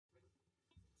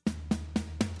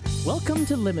Welcome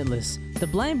to Limitless, the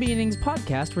Blind Beginnings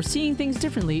podcast where seeing things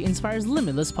differently inspires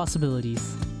limitless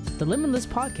possibilities. The Limitless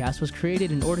podcast was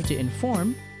created in order to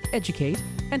inform, educate,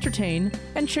 entertain,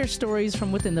 and share stories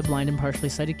from within the blind and partially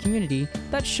sighted community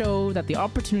that show that the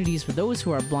opportunities for those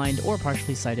who are blind or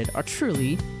partially sighted are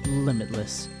truly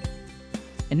limitless.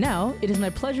 And now, it is my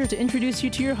pleasure to introduce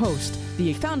you to your host,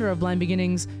 the founder of Blind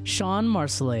Beginnings, Sean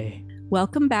Marcellet.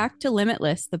 Welcome back to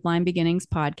Limitless, the Blind Beginnings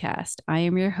podcast. I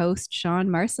am your host, Sean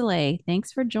Marcellet.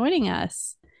 Thanks for joining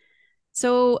us.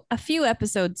 So a few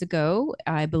episodes ago,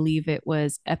 I believe it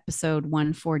was episode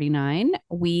 149,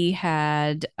 we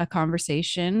had a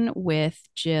conversation with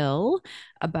Jill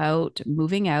about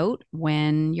moving out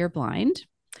when you're blind.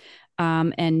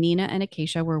 And Nina and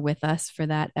Acacia were with us for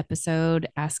that episode,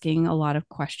 asking a lot of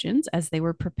questions as they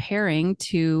were preparing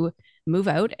to move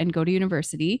out and go to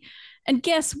university. And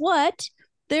guess what?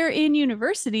 They're in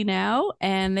university now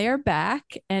and they're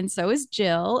back. And so is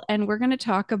Jill. And we're going to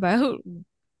talk about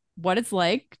what it's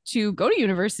like to go to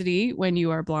university when you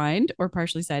are blind or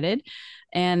partially sighted.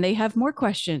 And they have more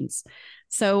questions.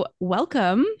 So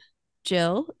welcome,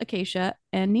 Jill, Acacia,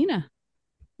 and Nina.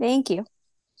 Thank you.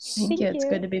 Thank you. It's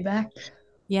good to be back.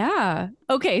 Yeah.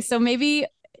 Okay. So maybe,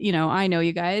 I know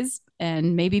you guys,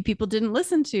 and maybe people didn't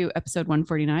listen to episode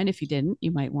 149. If you didn't,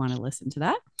 you might want to listen to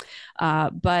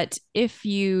that. But if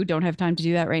you don't have time to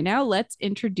do that right now, let's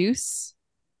introduce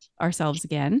ourselves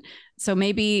again. So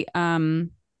maybe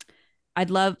I'd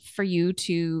love for you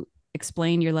to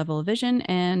explain your level of vision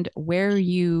and where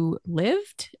you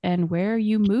lived and where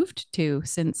you moved to,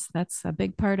 since that's a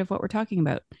big part of what we're talking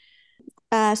about.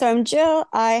 So I'm Jill.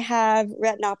 I have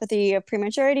retinopathy of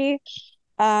prematurity.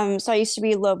 So I used to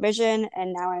be low vision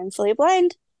and now I'm fully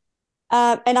blind.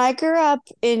 And I grew up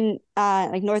in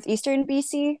northeastern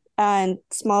BC, in a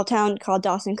small town called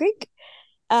Dawson Creek.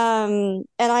 And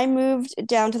I moved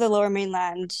down to the lower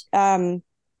mainland. I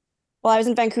was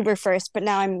in Vancouver first, but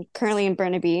now I'm currently in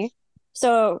Burnaby.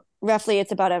 So roughly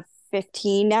it's about a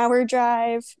 15-hour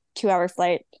drive, 2-hour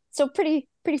flight. So pretty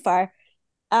far.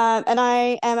 And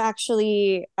I am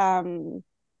actually,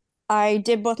 I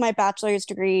did both my bachelor's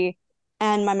degree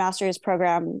and my master's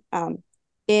program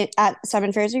at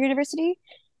Simon Fraser University.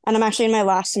 And I'm actually in my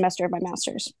last semester of my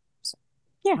master's. So,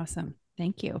 yeah. Awesome.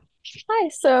 Thank you. Hi,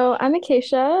 so I'm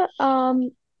Acacia.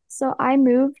 So I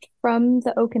moved from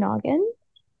the Okanagan,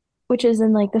 which is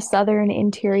in the southern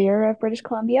interior of British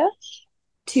Columbia,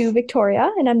 to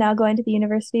Victoria, and I'm now going to the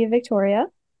University of Victoria.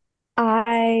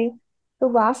 The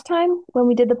last time when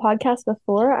we did the podcast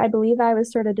before, I believe I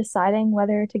was sort of deciding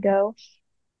whether to go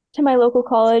to my local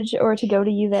college or to go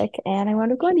to UVic, and I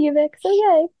wound up going to UVic, so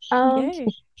yay. Yay.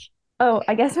 Oh,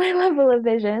 I guess my level of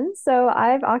vision. So I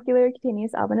have ocular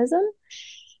cutaneous albinism.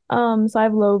 So I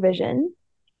have low vision.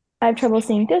 I have trouble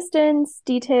seeing distance,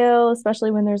 detail, especially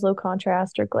when there's low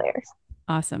contrast or glare.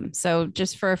 Awesome. So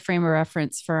just for a frame of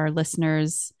reference for our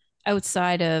listeners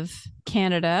outside of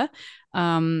Canada,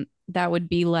 that would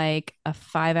be like a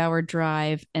 5-hour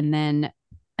drive and then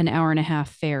an hour and a half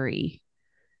ferry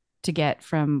to get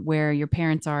from where your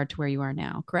parents are to where you are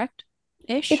now, correct?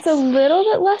 Ish? It's a little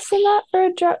bit less than that for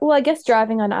a drive. Well, I guess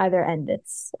driving on either end,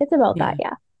 it's about that,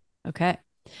 yeah. Okay.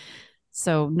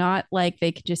 So not like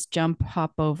they could just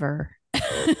hop over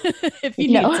if you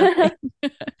need something.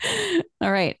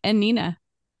 All right. And Nina.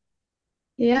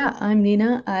 Yeah, I'm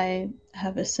Nina. I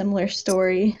have a similar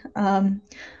story.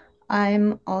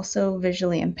 I'm also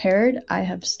visually impaired. I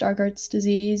have Stargardt's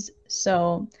disease,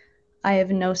 so I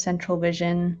have no central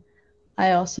vision.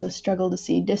 I also struggle to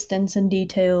see distance and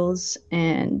details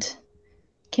and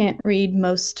can't read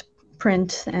most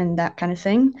print and that kind of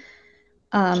thing.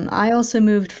 I also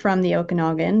moved from the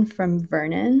Okanagan, from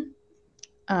Vernon.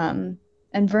 And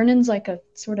Vernon's like a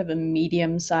sort of a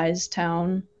medium-sized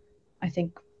town. I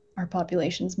think our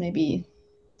population's maybe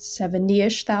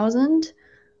 70-ish thousand.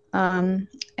 And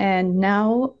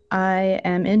now I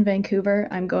am in Vancouver.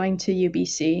 I'm going to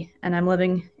UBC and I'm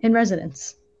living in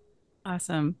residence.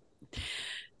 Awesome.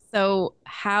 So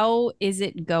how is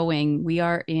it going? We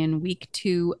are in week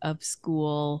 2 of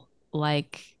school.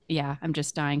 I'm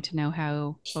just dying to know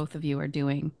how both of you are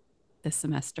doing this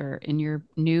semester in your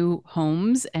new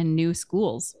homes and new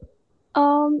schools.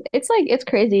 It's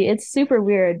crazy. It's super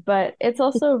weird, but it's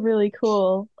also really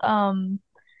cool.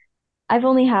 I've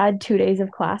only had 2 days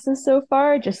of classes so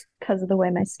far just because of the way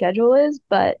my schedule is,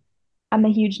 but I'm a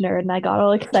huge nerd and I got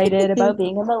all excited about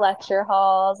being in the lecture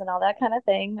halls and all that kind of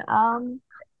thing.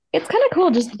 It's kind of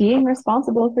cool just being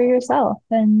responsible for yourself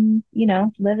and,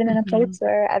 living in a place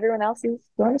where everyone else is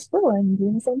going to school and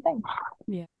doing the same thing.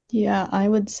 Yeah. Yeah, I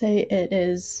would say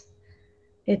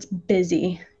it's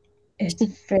busy. It's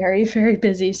very, very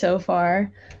busy so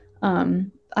far.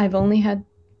 I've only had,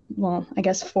 well, I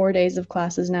guess 4 days of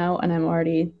classes now, and I'm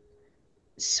already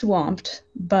swamped,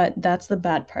 but that's the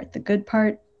bad part. The good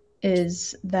part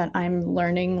is that I'm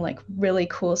learning like really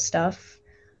cool stuff.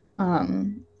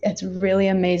 It's really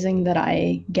amazing that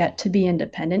I get to be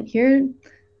independent here.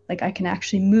 Like I can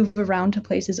actually move around to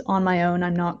places on my own.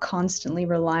 I'm not constantly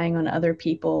relying on other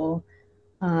people.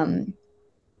 Um,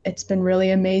 it's been really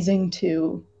amazing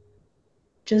to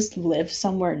just live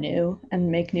somewhere new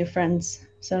and make new friends.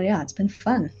 So yeah, it's been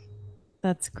fun.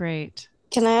 That's great.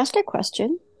 Can I ask a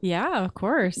question? Yeah, of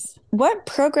course. What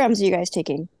programs are you guys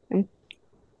taking? I'm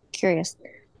curious.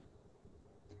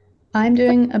 I'm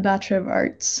doing a Bachelor of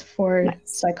Arts for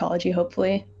Nice. psychology,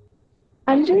 hopefully.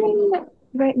 I'm doing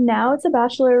right now, it's a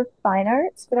Bachelor of Fine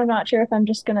Arts, but I'm not sure if I'm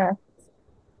just gonna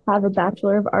have a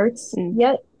Bachelor of Arts Mm.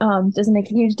 yet. Doesn't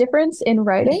make a huge difference in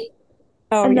writing.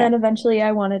 Oh, And yeah. then eventually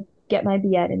I want to get my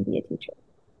BEd and be a teacher.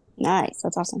 Nice.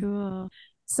 That's awesome. Cool.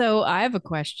 So I have a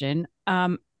question.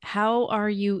 How are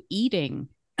you eating?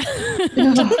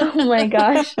 Oh my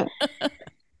gosh.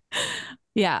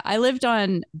 Yeah, I lived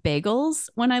on bagels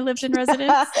when I lived in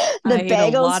residence. The I ate a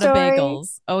bagel lot story. of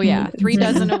bagels. Oh yeah, 3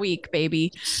 dozen a week,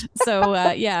 baby. So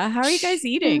yeah, how are you guys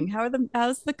eating?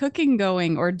 How's the cooking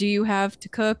going? Or do you have to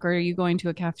cook, or are you going to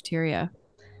a cafeteria?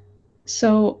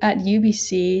 So at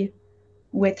UBC,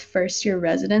 with first year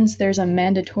residents, there's a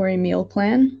mandatory meal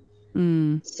plan.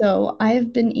 Mm. So I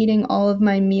have been eating all of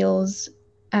my meals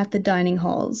at the dining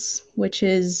halls, which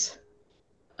is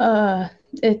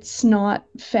it's not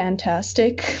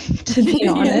fantastic to be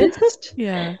Yeah. honest.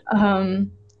 Yeah.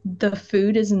 The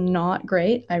food is not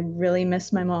great. I really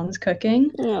miss my mom's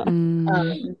cooking. Yeah.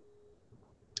 Mm.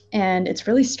 And it's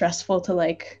really stressful to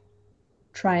like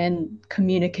try and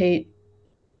communicate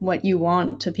what you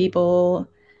want to people,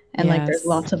 and like there's Yes.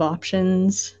 lots of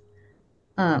options.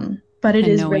 But it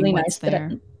And is knowing really what's nice that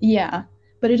there. yeah,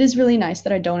 but it is really nice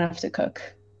that I don't have to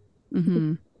cook.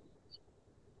 Hmm.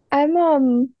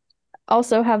 I'm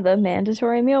also have the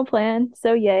mandatory meal plan,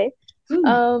 so yay.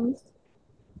 Ooh.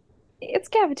 It's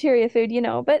cafeteria food,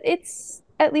 but it's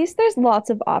at least there's lots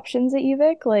of options at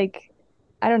UVic. Like,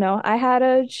 I don't know, I had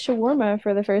a shawarma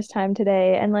for the first time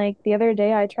today, and like the other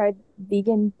day I tried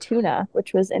vegan tuna,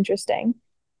 which was interesting.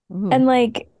 Ooh. And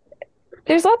like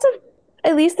there's lots of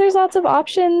at least there's lots of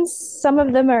options. Some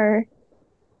of them are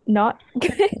not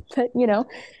good, but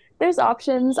there's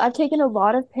options. I've taken a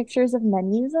lot of pictures of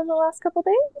menus in the last couple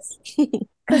days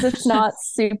because it's not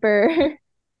super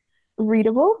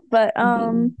readable, but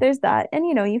there's that. And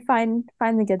you find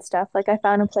the good stuff. Like I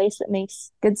found a place that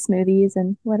makes good smoothies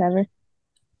and whatever.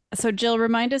 So Jill,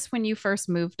 remind us when you first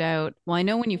moved out. Well, I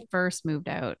know when you first moved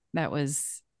out,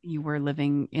 you were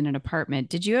living in an apartment.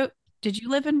 Did you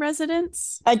live in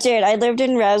residence? I did. I lived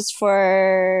in res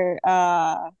for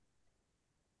 2.5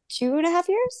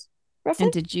 years, roughly.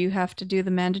 And did you have to do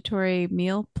the mandatory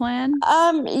meal plan?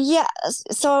 Yeah.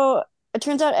 So it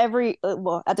turns out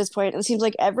well, at this point, it seems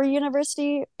like every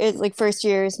university is like first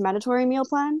year's mandatory meal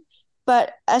plan.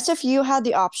 But SFU had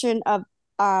the option of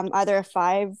either a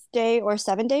 5-day or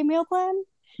 7-day meal plan.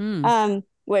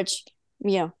 Which,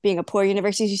 being a poor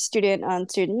university student on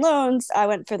student loans, I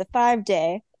went for the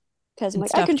 5-day because I'm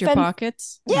like, I can Stuffed your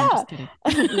pockets? No, I'm Yeah. just kidding.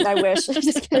 I wish.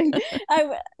 Just kidding.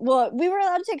 Well, we were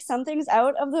allowed to take some things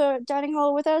out of the dining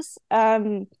hall with us.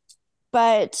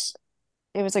 But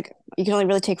it was like you can only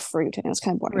really take fruit, and it was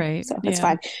kind of boring. Right. So that's Yeah.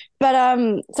 fine. But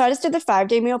so I just did the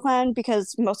 5-day meal plan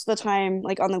because most of the time,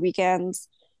 like on the weekends,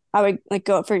 I would like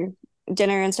go out for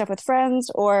dinner and stuff with friends,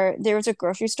 or there was a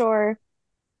grocery store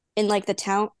in like the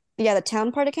town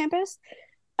part of campus.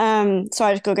 So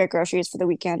I just go get groceries for the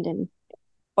weekend,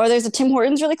 or there's a Tim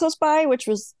Hortons really close by, which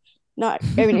was not,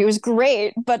 I mean, it was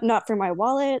great, but not for my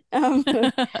wallet.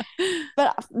 But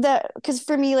because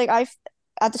for me, like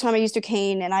at the time I used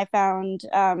Duquesne, and I found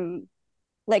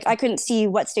like I couldn't see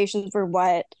what stations were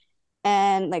what,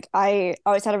 and like I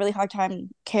always had a really hard time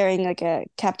carrying like a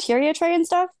cafeteria tray and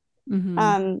stuff.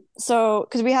 So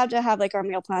because we had to have like our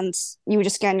meal plans, you would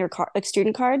just scan your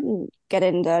student card and get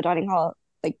in the dining hall,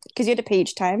 like because you had to pay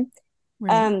each time.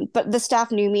 Right. But the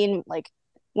staff knew me, and like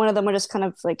one of them would just kind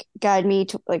of like guide me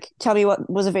to like tell me what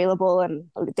was available, and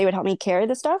they would help me carry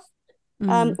the stuff,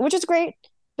 which is great.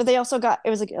 But they also it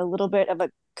was like a little bit of a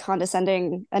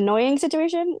condescending, annoying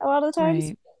situation a lot of the times.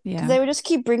 Right. Yeah. They would just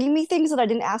keep bringing me things that I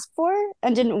didn't ask for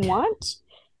and didn't want.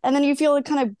 And then you feel like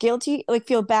kind of guilty, like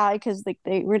feel bad because like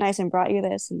they were nice and brought you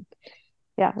this. And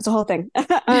yeah, it's a whole thing.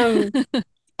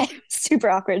 Super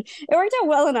awkward. It worked out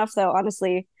well enough though,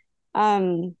 honestly.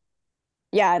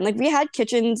 Yeah, and like we had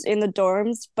kitchens in the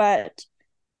dorms, but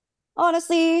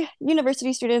honestly,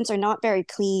 university students are not very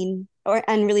clean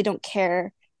and really don't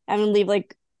care. I'm gonna leave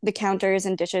like the counters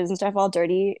and dishes and stuff all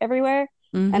dirty everywhere.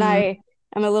 And Mm-hmm.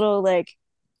 I'm a little like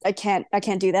I can't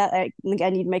do that. I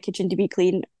need my kitchen to be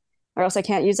clean or else I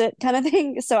can't use it kind of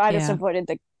thing. So I just Yeah. avoided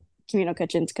the communal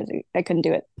kitchens because I couldn't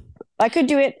do it. I could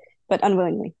do it, but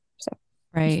unwillingly. So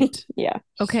Right. yeah.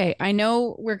 Okay. I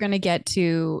know we're going to get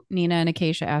to Nina and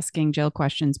Acacia asking Jill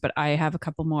questions, but I have a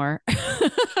couple more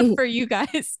for you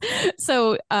guys.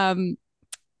 So,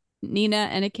 Nina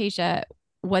and Acacia,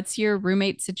 what's your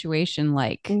roommate situation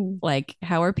like? Mm. Like,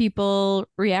 how are people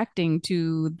reacting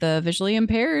to the visually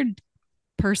impaired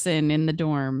person in the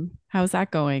dorm? How's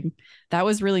that going? That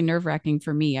was really nerve-wracking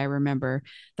for me. I remember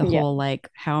the Yeah. whole like,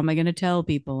 how am I going to tell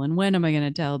people and when am I going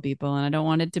to tell people? And I don't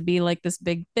want it to be like this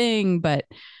big thing, but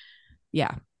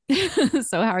yeah.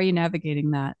 So how are you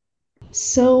navigating that?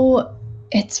 So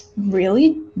it's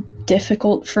really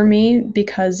difficult for me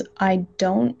because I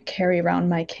don't carry around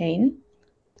my cane.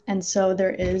 And so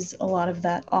there is a lot of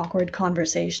that awkward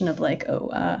conversation of like,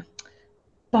 oh,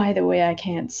 by the way, I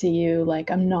can't see you. Like,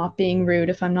 I'm not being rude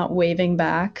if I'm not waving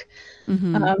back.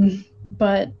 Mm-hmm.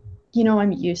 But,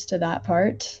 I'm used to that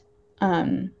part.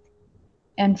 Um,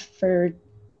 and for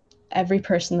every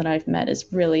person that I've met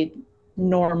is really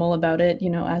normal about it,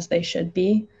 as they should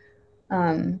be.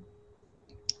 Um,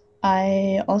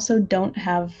 I also don't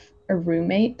have a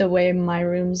roommate the way my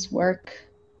rooms work,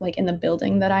 like in the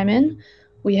building that I'm in.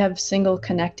 We have single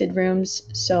connected rooms,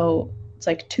 so it's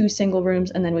like two single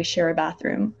rooms and then we share a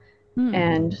bathroom. Hmm.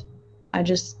 And I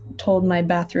just told my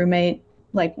bathroom mate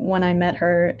like when I met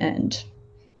her, and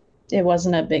it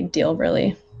wasn't a big deal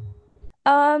really.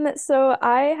 So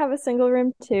I have a single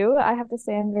room too. I have to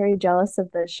say I'm very jealous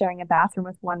of the sharing a bathroom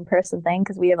with one person thing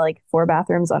because we have like four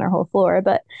bathrooms on our whole floor,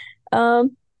 but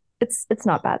um it's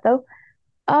not bad though.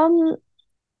 Um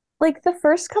like the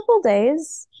first couple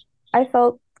days I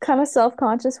felt kind of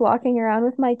self-conscious walking around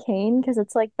with my cane because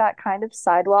it's like that kind of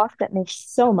sidewalk that makes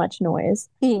so much noise.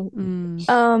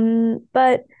 Mm.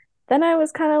 But then I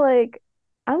was kind of like,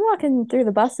 I'm walking through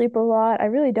the bus loop a lot. I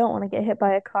really don't want to get hit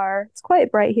by a car. It's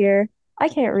quite bright here. I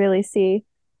can't really see.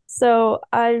 So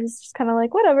I was just kind of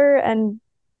like, whatever. And,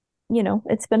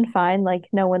 it's been fine. Like,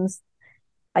 no one's,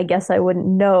 I guess I wouldn't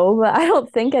know, but I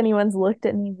don't think anyone's looked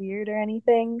at me weird or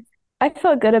anything. I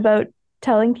felt good about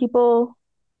telling people,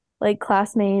 like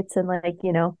classmates, and like,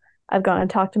 I've gone and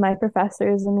talked to my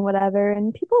professors and whatever.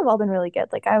 And people have all been really good.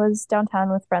 Like, I was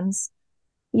downtown with friends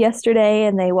yesterday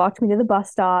and they walked me to the bus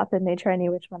stop and they tried me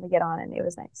which one to get on and it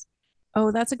was nice.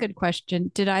 Oh, that's a good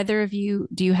question. Did either of you,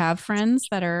 do you have friends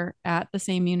that are at the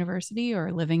same university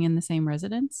or living in the same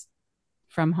residence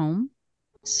from home?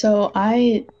 So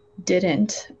I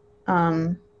didn't.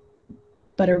 Um,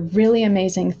 but a really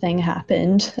amazing thing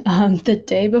happened. The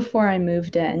day before I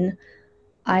moved in,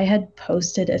 I had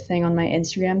posted a thing on my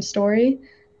Instagram story,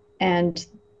 and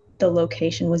the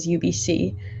location was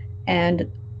UBC. And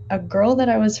a girl that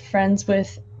I was friends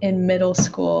with in middle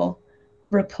school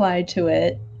replied to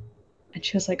it, and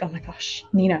she was like, "Oh my gosh,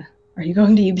 Nina, are you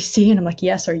going to UBC?" And I'm like,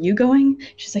 "Yes, are you going?"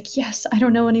 She's like, "Yes, I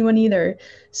don't know anyone either."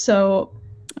 So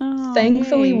Oh,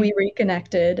 thankfully, yay. we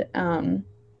reconnected. And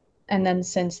then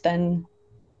since then,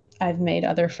 I've made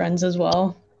other friends as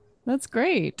well. That's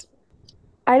great.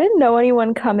 I didn't know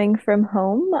anyone coming from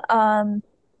home.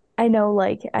 I know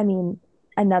like I mean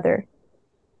another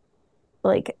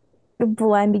like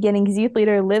Blind Beginnings youth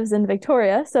leader lives in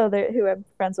Victoria, so there who I'm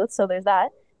friends with, so there's that.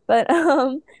 But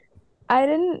I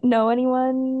didn't know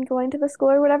anyone going to the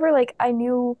school or whatever. Like I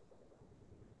knew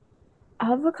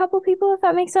of a couple people, if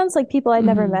that makes sense. Like people I'd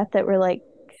never Hmm. met that were like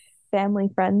family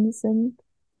friends and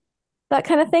that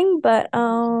kind of thing. But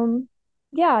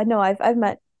yeah, no, I've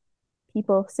met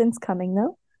people since coming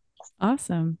though.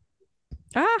 Awesome.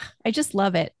 Ah, I just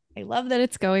love it. I love that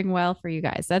it's going well for you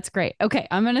guys. That's great. Okay,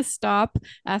 I'm going to stop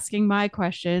asking my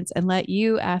questions and let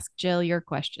you ask Jill your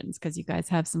questions because you guys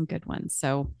have some good ones.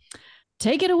 So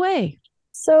take it away.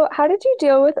 So, how did you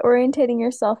deal with orientating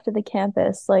yourself to the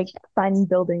campus, like finding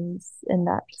buildings and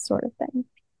that sort of thing?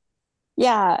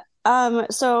 Yeah.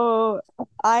 So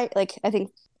I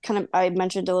think kind of I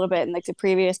mentioned a little bit in like the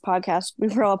previous podcast we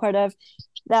were all part of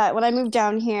that when I moved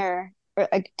down here or,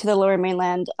 like, to the Lower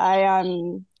Mainland,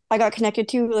 I got connected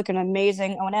to like an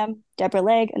amazing O&M, Deborah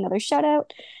Legg, another shout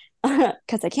out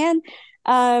because I can.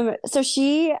 So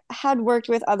she had worked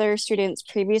with other students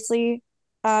previously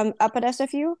up at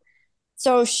SFU.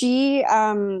 So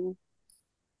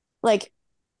like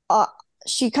uh,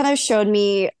 she kind of showed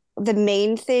me the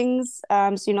main things.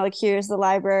 So like here's the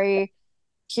library,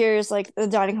 here's like the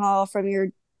dining hall from your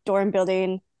dorm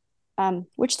building,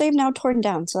 which they've now torn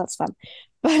down, so that's fun.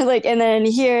 But like, and then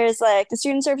here's like the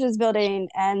student services building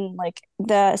and like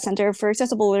the Center for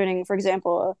Accessible Learning, for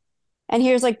example. And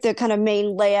here's like the kind of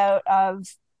main layout of,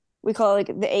 we call it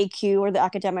like the AQ, or the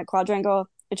academic quadrangle,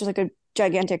 which is like a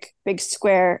gigantic big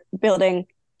square building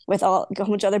with all like, a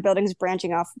whole bunch of other buildings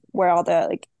branching off where all the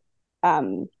like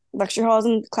lecture halls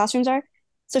and classrooms are.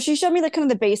 So she showed me like kind of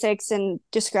the basics and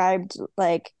described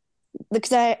like, because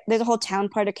there's a whole town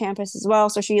part of campus as well.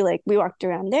 So she like, we walked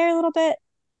around there a little bit,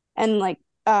 and like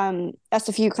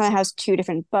SFU kind of has two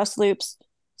different bus loops.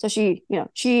 So she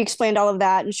explained all of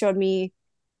that and showed me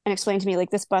and explained to me like,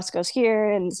 this bus goes here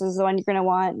and this is the one you're gonna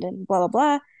want and blah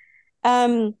blah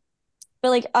blah. But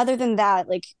like, other than that,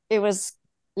 like, it was,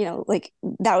 like,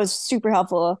 that was super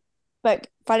helpful. But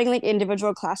finding like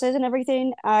individual classes and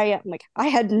everything, I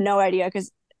had no idea,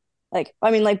 because like,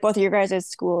 I mean, like, both of your guys'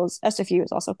 schools, SFU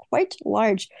is also quite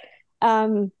large.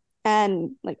 Um,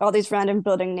 and like all these random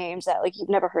building names that like you've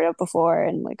never heard of before,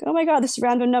 and like, oh my God, this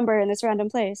random number in this random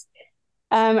place.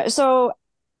 So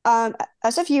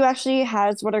SFU actually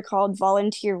has what are called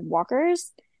volunteer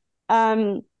walkers.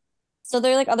 Um, so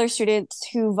they're like other students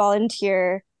who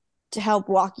volunteer to help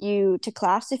walk you to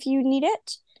class if you need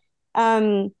it.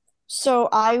 Um, so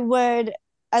I would,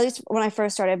 at least when I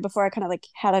first started, before I kind of like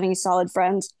had any solid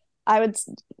friends, I would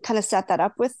kind of set that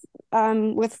up with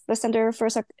the Center for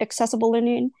Accessible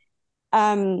Learning.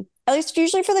 At least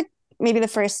usually for like maybe the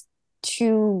first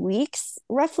 2 weeks,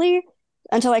 roughly,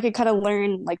 until I could kind of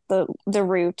learn like the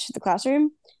route to the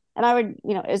classroom. And I would,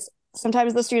 is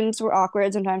sometimes the students were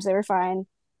awkward, sometimes they were fine,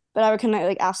 but I would kind of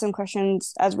like ask them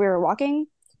questions as we were walking.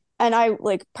 And I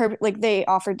like like they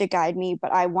offered to guide me,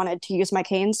 but I wanted to use my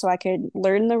cane so I could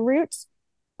learn the routes.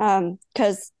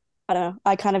 Because I don't know,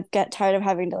 I kind of get tired of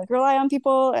having to like rely on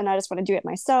people, and I just want to do it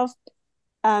myself.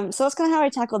 So that's kind of how I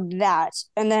tackled that.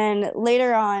 And then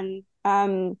later on,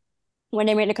 when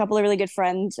I made a couple of really good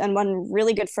friends, and one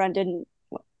really good friend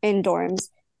in dorms,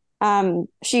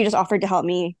 she just offered to help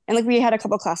me, and like we had a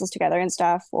couple classes together and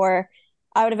stuff. Or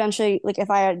I would eventually, like, if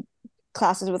I had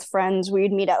classes with friends,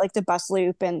 we'd meet at like the bus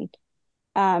loop, and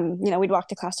we'd walk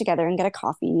to class together and get a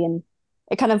coffee, and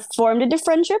it kind of formed into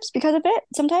friendships because of it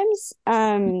sometimes.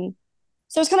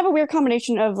 So it's kind of a weird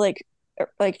combination of like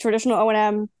traditional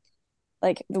O&M,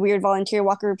 like the weird volunteer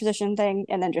walker position thing,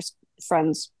 and then just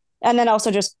friends. And then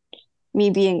also just me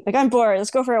being like, I'm bored,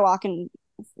 let's go for a walk and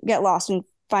get lost and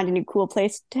find a new cool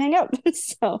place to hang out.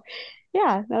 So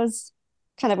yeah, that was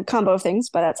kind of a combo of things,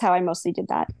 but that's how I mostly did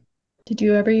that. Did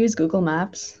you ever use Google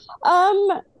Maps?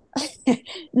 Um,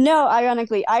 no,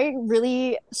 ironically, I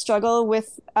really struggle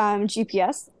with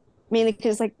GPS, mainly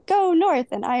because like, go north,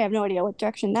 and I have no idea what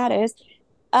direction that is.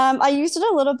 I used it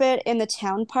a little bit in the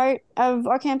town part of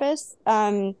our campus.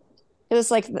 It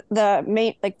was like the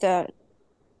main, like the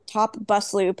top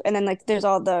bus loop, and then like there's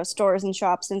all the stores and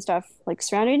shops and stuff like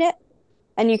surrounding it,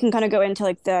 and you can kind of go into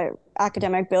like the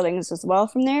academic buildings as well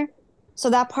from there. So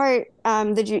that part,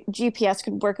 the GPS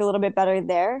could work a little bit better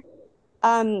there.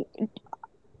 Um,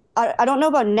 I don't know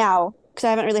about now, because I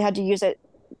haven't really had to use it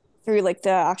through like the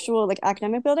actual like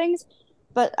academic buildings,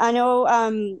 but I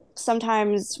know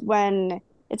sometimes when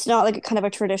it's not like a kind of a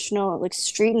traditional like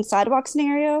street and sidewalk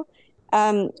scenario,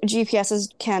 GPSs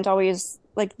can't always,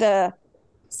 like, the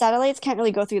satellites can't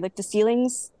really go through like the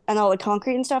ceilings and all the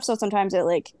concrete and stuff, so sometimes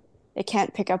it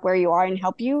can't pick up where you are and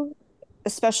help you,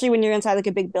 especially when you're inside like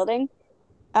a big building.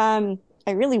 I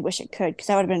really wish it could, because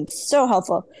that would have been so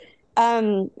helpful.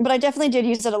 But I definitely did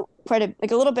use it a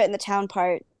little bit in the town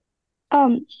part.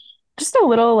 Um, just a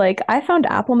little, like, I found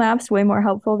Apple Maps way more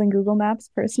helpful than Google Maps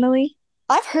personally.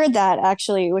 I've heard that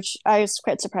actually, which I was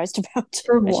quite surprised about.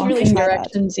 For I should really walking try that.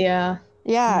 directions, yeah.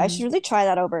 Yeah, I should really try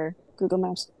that over Google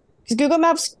Maps. Because Google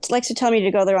Maps likes to tell me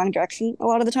to go the wrong direction a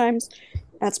lot of the times.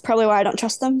 That's probably why I don't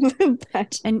trust them.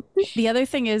 But And the other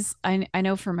thing is, I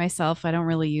know for myself, I don't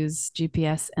really use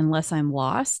GPS unless I'm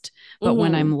lost. But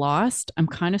when I'm lost, I'm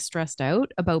kind of stressed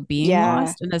out about being yeah,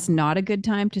 lost. And that's not a good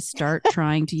time to start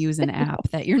trying to use an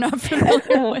app that you're not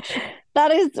familiar with.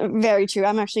 that is very true.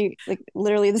 I'm actually like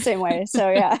literally the same way. So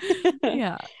yeah,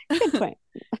 Yeah. good point.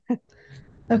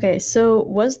 Okay, so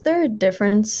was there a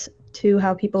difference to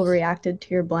how people reacted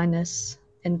to your blindness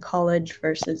in college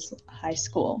versus high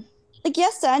school? Like,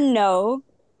 yes and no.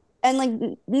 And like,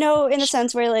 no, in the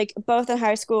sense where like both in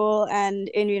high school and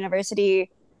in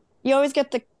university, you always get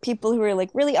the people who are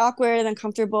like really awkward and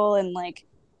uncomfortable, and like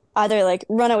either like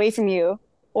run away from you,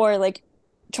 or like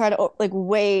try to like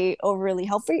way overly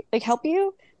help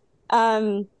you,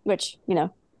 which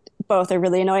both are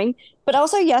really annoying. But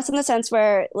also yes, in the sense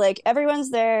where like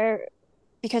everyone's there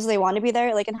because they want to be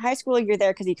there. Like in high school, you're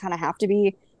there because you kind of have to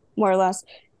be, more or less.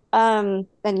 And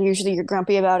usually you're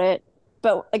grumpy about it.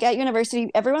 but like at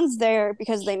university, everyone's there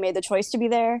because they made the choice to be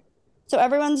there. So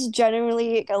everyone's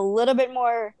generally like, a little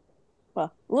more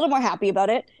happy about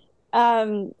it.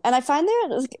 And I find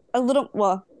they're like, a little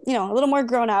more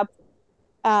grown up,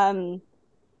 um,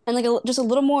 and like just a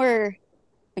little more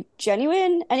like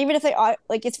genuine. And even if they are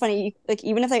like, it's funny, like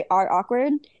even if they are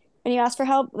awkward and you ask for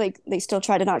help, like they still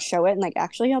try to not show it and like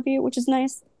actually help you, which is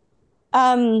nice.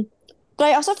 Um, but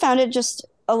I also found it just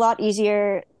a lot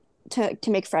easier to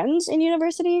make friends in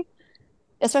university,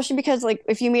 especially because like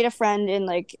if you meet a friend in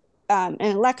like in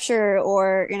a lecture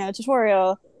or a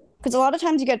tutorial, because a lot of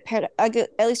times you get paired, at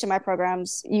least in my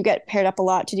programs, you get paired up a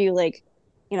lot to do like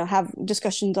have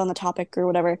discussions on the topic or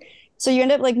whatever. So you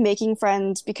end up like making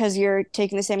friends because you're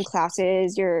taking the same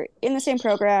classes, you're in the same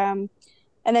program,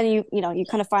 and then you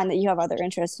kind of find that you have other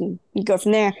interests and you go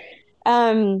from there.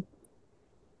 Um,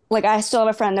 like I still have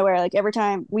a friend that where like every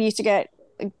time we used to get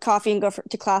coffee and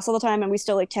to class all the time, and we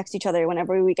still like text each other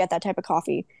whenever we get that type of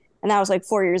coffee, and that was like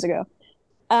 4 years ago.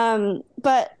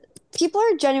 But people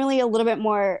are genuinely a little bit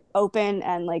more open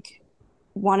and like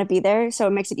want to be there, so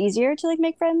it makes it easier to like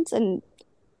make friends, and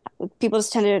people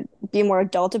just tend to be more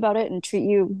adult about it and treat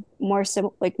you more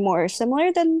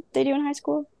similar than they do in high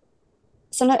school.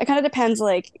 Sometimes it kind of depends.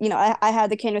 Like I had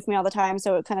the kid with me all the time,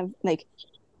 so it kind of like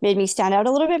made me stand out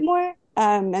a little bit more.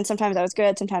 And sometimes that was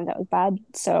good, sometimes that was bad.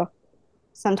 So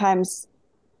sometimes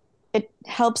it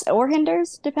helps or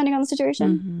hinders depending on the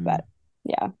situation. Mhm. But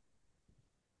yeah.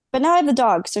 But now I have the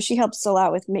dog, so she helps a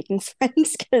lot with making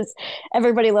friends because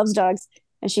everybody loves dogs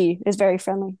and she is very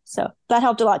friendly. So that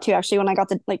helped a lot too, actually, when I got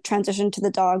the like transition to the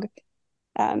dog.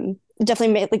 It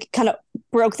definitely made like kind of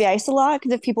broke the ice a lot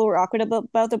because if people were awkward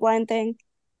about the blind thing,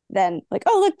 then like,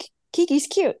 oh look, Kiki's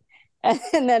cute.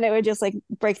 And then it would just like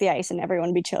break the ice and everyone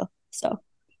would be chill. So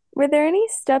Were there any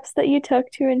steps that you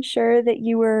took to ensure that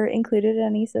you were included in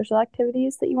any social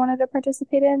activities that you wanted to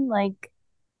participate in, like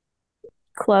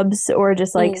clubs or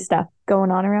just like mm. stuff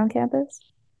going on around campus?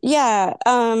 Yeah.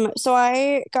 So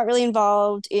I got really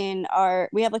involved in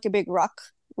we have like a big rock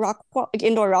wall, like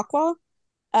indoor rock wall.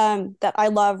 That I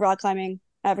love rock climbing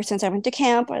ever since I went to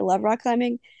camp. I love rock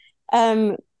climbing.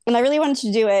 And I really wanted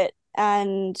to do it,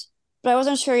 but I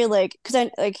wasn't sure like because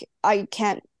I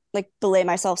can't like belay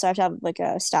myself, so I have to have like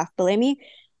a staff belay me.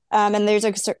 And there's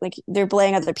like certain like they're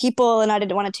belaying other people, and I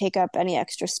didn't want to take up any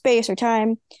extra space or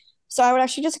time. So I would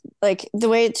actually just like the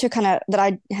way to kind of that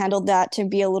I handled that to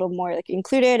be a little more like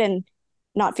included and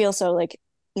not feel so like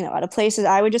out of place is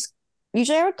I would just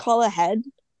usually I would call ahead,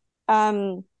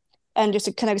 um and just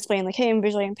to kind of explain like, hey, I'm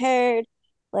visually impaired,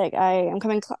 like like I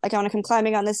want to come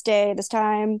climbing on this day, this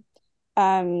time,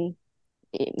 um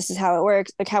this is how it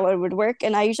works, like how it would work.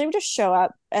 And I usually would just show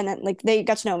up, and then like they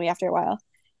got to know me after a while.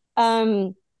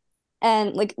 um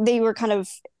and like they were kind of,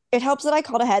 it helps that I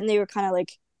called ahead and they were kind of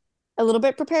like a little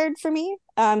bit prepared for me,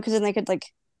 because then they could like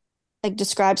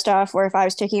describe stuff, or if I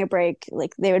was taking a break,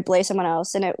 like they would belay someone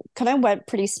else, and it kind of went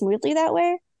pretty smoothly that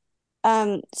way.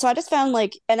 So I just found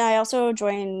like, and I also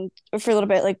joined for a little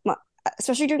bit, like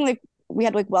especially during like we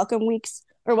had like welcome weeks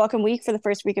or welcome week for the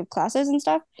first week of classes and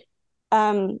stuff.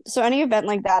 So any event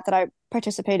like that I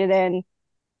participated in,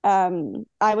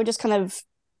 I would just kind of,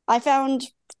 I found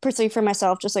personally for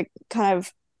myself, just like kind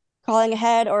of calling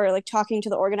ahead or like talking to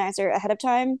the organizer ahead of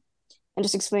time and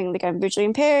just explaining like I'm visually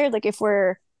impaired. Like if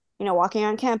we're, walking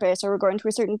on campus or we're going to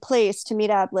a certain place to meet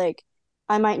up, like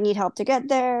I might need help to get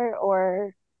there,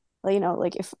 or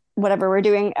like if whatever we're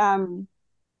doing.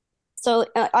 So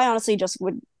I honestly just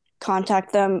would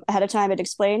contact them ahead of time and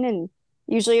explain, and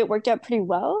usually it worked out pretty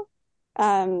well.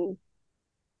 Um,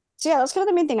 so yeah, that's kind of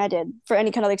the main thing I did for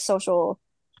any kind of like social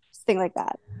thing like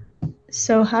that.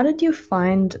 So, how did you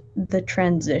find the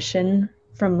transition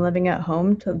from living at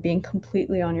home to being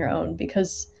completely on your own?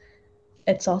 Because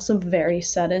it's also very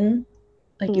sudden.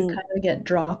 Like you Mm. kind of get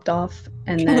dropped off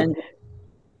and then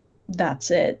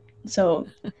that's it. So,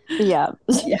 Yeah.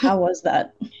 yeah, how was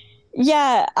that?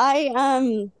 Yeah,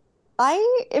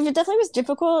 if it definitely was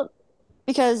difficult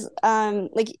because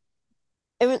like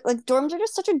it was like dorms are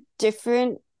just such a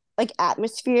different like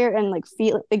atmosphere and like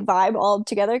feel like vibe all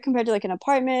together compared to like an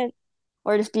apartment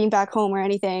or just being back home or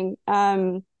anything.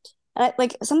 And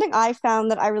like something I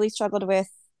found that I really struggled with,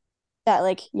 that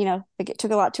like like it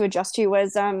took a lot to adjust to,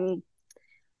 was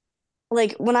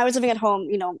like when I was living at home,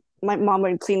 my mom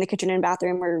would clean the kitchen and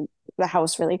bathroom or the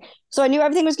house really. So I knew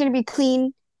everything was going to be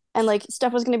clean and like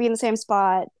stuff was going to be in the same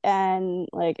spot, and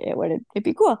like it'd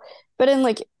be cool. But in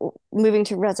like moving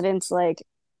to residence, like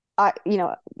I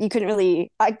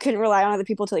couldn't rely on other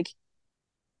people to like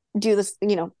do this,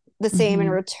 the same in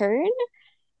Mhm. return.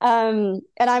 And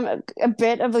I'm a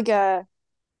bit of like a,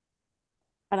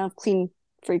 I don't know, clean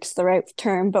freak's the right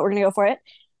term, but we're gonna go for it.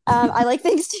 I like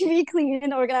things to be clean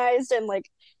and organized, and like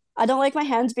I don't like my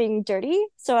hands being dirty,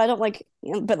 so I don't like,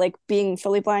 but like being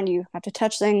fully blind, you have to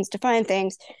touch things to find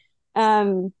things.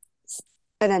 Um,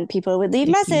 and then people would leave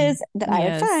Icky. messes that I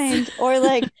would Yes. find, or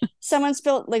like someone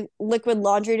spilled like liquid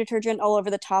laundry detergent all over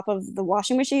the top of the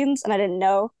washing machines, and I didn't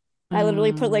know. I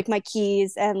literally put Mm, like my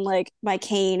keys and like my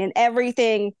cane and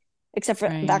everything except for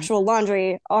the right. actual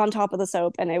laundry on top of the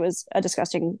soap, and it was a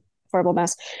disgusting, horrible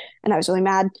mess, and I was really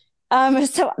mad.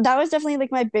 So that was definitely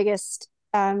like my biggest,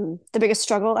 the biggest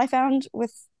struggle I found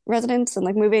with residents and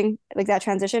like moving, like that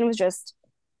transition was just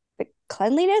the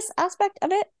cleanliness aspect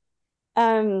of it.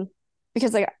 Um,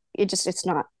 because like it's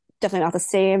not, definitely not the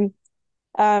same.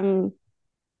 Um,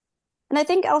 and I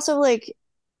think also like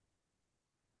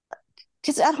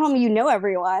because at home you know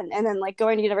everyone, and then like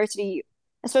going to university,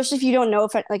 especially if you don't know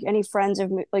if like any friends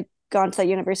have like gone to that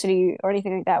university or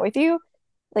anything like that with you,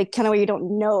 like kind of where you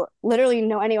don't know literally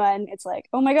know anyone. It's like,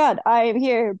 oh my God, I am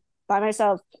here by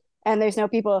myself, and there's no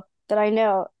people that I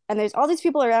know, and there's all these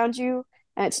people around you,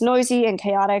 and it's noisy and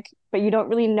chaotic, but you don't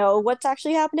really know what's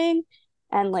actually happening.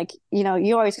 And like,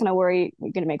 you always kind of worry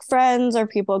you're gonna make friends, or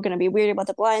people are gonna be weird about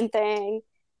the blind thing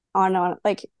on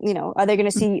like, are they going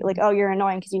to see like, Mhm. oh, you're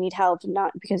annoying because you need help,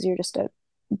 not because you're just a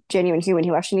genuine human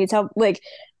who actually needs help. Like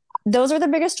those are the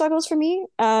biggest struggles for me,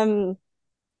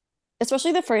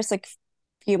 especially the first like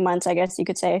few months, I guess you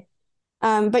could say.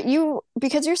 But you,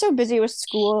 because you're so busy with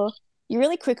school, you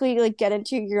really quickly like get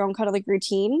into your own kind of like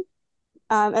routine,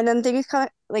 and then things kind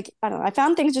of like, I don't know, I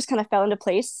found things just kind of fell into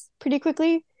place pretty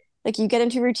quickly. Like you get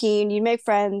into routine, you make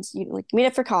friends, you like meet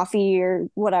up for coffee or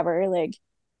whatever. Like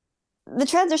the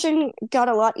transition got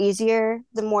a lot easier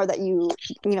the more that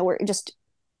were just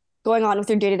going on with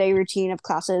your day-to-day routine of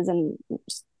classes and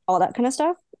all that kind of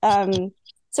stuff.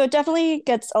 So it definitely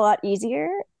gets a lot easier.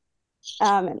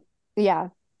 And yeah,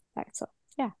 so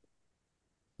yeah.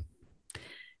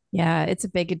 Yeah, it's a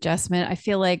big adjustment. I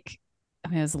feel like, I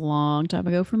mean, it was a long time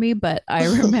ago for me, but I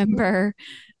remember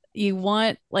you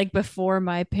want, like, before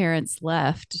my parents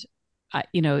left,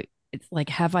 it's like,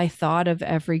 have I thought of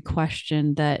every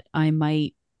question that I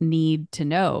might need to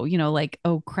know? Like,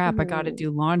 oh crap, I got to Mhm.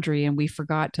 do laundry and we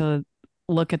forgot to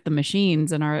look at the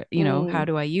machines and how Mm,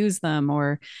 do I use them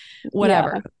or yeah.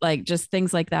 whatever. Like, just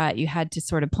things like that. You had to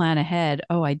sort of plan ahead.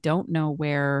 Oh, I don't know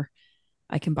where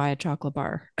I can buy a chocolate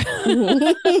bar. Where's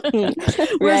the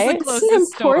Right? It's an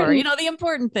closest store? important The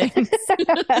important things.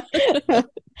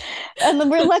 And then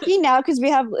we're lucky now because we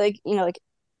have like, like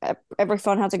every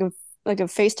phone has like a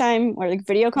FaceTime or like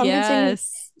video conferencing.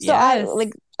 Yes. So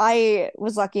Yes. I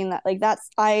was lucky in that, like that's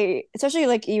I especially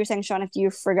like you were saying, Sean, if you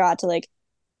forgot to like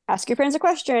ask your parents a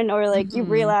question, or like you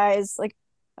Hmm. realize like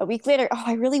a week later, oh,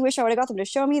 I really wish I would have got them to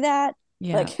show me that.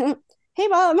 Like, Yeah. hey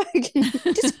mom, can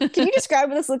you describe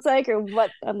what this looks like, or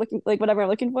what I'm looking like, whatever I'm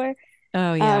looking for.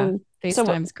 Oh yeah. So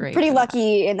FaceTime's great pretty for that.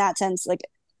 lucky in that sense. Like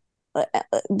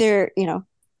they're,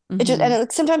 it just, and Hmm.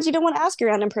 sometimes you don't want to ask a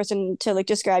random person to like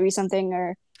describe you something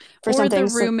or for Or the something.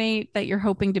 So roommate that you're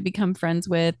hoping to become friends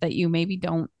with that you maybe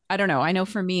don't. I don't know. I know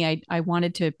for me, I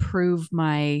wanted to prove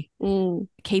my mm.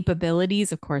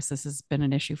 capabilities. Of course, this has been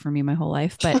an issue for me my whole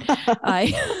life, but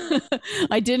I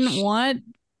I didn't want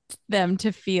them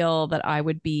to feel that I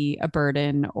would be a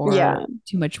burden or Yeah,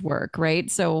 too much work, right?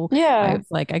 So I yeah, was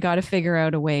like, I got to figure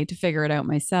out a way to figure it out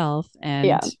myself,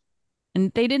 yeah,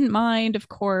 and they didn't mind, of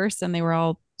course, and they were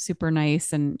all super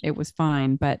nice, and it was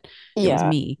fine. But it was yeah.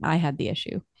 me. I had the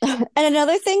issue. And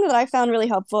another thing that I found really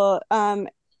helpful,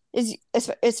 is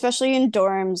especially in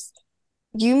dorms,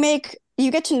 you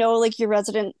get to know like your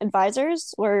resident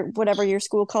advisors, or whatever your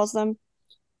school calls them.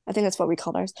 I think that's what we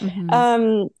called ours. Hmm.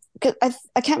 Um, 'Cause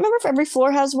I can't remember if every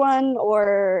floor has one,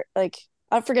 or like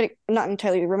I forget, not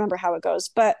entirely remember how it goes,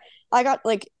 but I got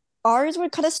like ours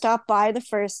would kind of stop by the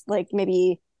first like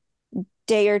maybe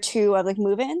day or two of like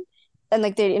move in, and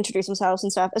like they'd introduce themselves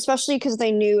and stuff, especially because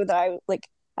they knew that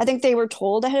I think they were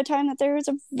told ahead of time that there was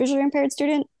a visually impaired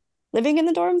student living in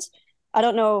the dorms. I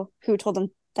don't know who told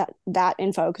them that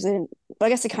info, because they didn't, but I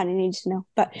guess they kind of needed to know.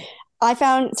 But I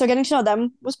found, so getting to know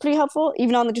them was pretty helpful,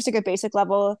 even on just like a basic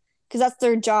level, because that's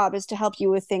their job, is to help you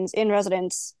with things in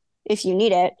residence if you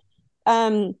need it.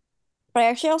 Um, but I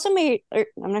actually also made, or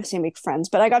I'm not saying make friends,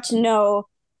 but I got to know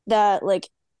that like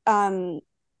um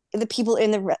the people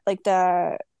in like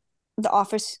the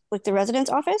office, like the residence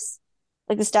office,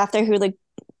 like the staff there who like,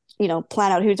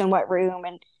 plan out who's in what room.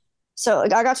 And so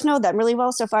like I got to know them really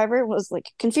well. So if I ever was like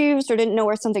confused or didn't know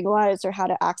where something was or how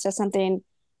to access something,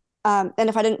 and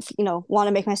if I didn't, want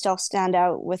to make myself stand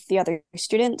out with the other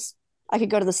students, I could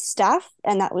go to the staff,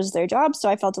 and that was their job. So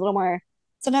I felt a little more,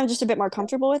 sometimes just a bit more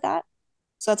comfortable with that.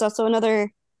 So that's also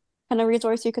another kind of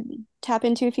resource you could tap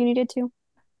into if you needed to.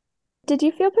 Did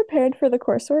you feel prepared for the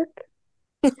coursework?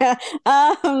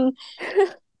 Um,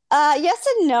 yes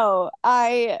and no.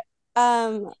 I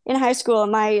in high school,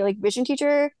 my like vision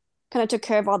teacher kind of took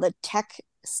care of all the tech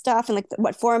stuff and like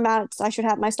what formats I should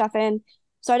have my stuff in.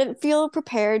 So I didn't feel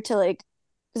prepared to like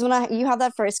because when you have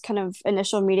that first kind of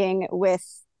initial meeting with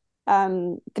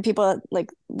the people at like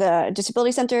the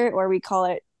Disability Center, or we call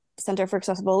it Center for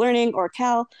Accessible Learning, or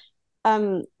CAL,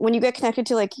 when you get connected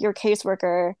to like your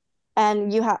caseworker,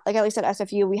 and you have like at least at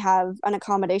SFU we have an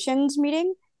accommodations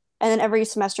meeting, and then every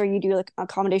semester you do like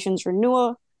accommodations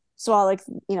renewal. So all like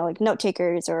like note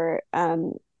takers or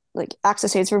like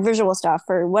access aids for visual stuff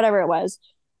or whatever it was.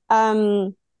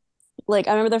 Um like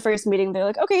I remember the first meeting, they're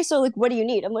like, okay, so like what do you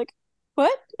need? I'm like,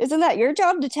 what? Isn't that your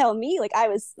job to tell me? Like I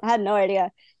had no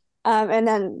idea. And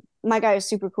then my guy is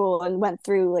super cool and went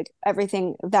through like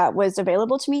everything that was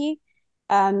available to me.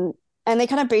 Um, and they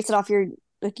kind of base it off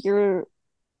your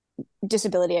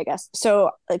disability, I guess.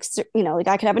 So like like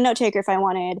I could have a note taker if I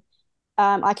wanted.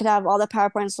 I could have all the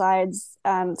PowerPoint slides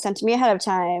sent to me ahead of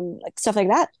time, like stuff like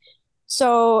that.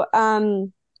 So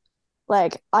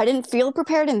like I didn't feel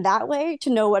prepared in that way to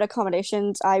know what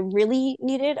accommodations I really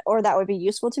needed or that would be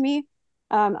useful to me.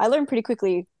 I learned pretty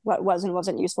quickly what was and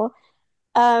wasn't useful.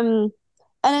 Um,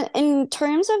 and in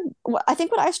terms of, I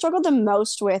think what I struggled the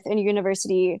most with in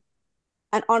university,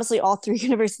 and honestly all through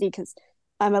university, because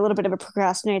I'm a little bit of a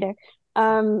procrastinator,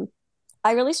 um,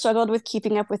 I really struggled with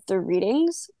keeping up with the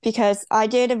readings because I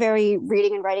did a very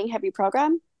reading and writing heavy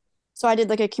program. So I did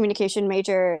like a communication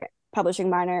major, publishing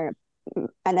minor,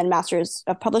 and then master's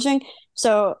of publishing.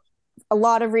 So a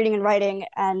lot of reading and writing,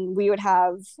 and we would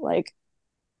have like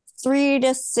 3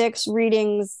 to 6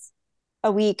 readings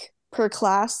a week per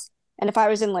class. And if I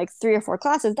was in like 3 or 4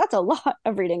 classes, that's a lot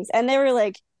of readings. And they were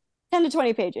like 10 to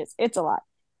 20 pages. It's a lot.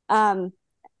 Um,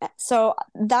 so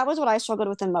that was what I struggled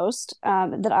with the most,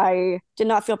 that I did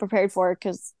not feel prepared for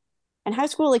because in high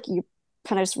school, like you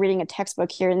kind of just reading a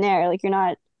textbook here and there. Like you're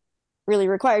not really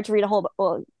required to read a whole book,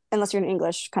 well, unless you're in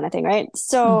English kind of thing, right?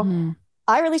 So Mm-hmm.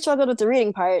 I really struggled with the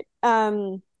reading part.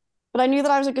 But I knew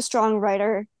that I was like a strong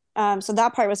writer. So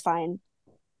that part was fine.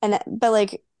 But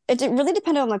like it really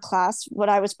depended on the class what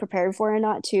I was prepared for and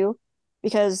not too,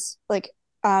 because like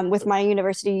with my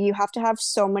university you have to have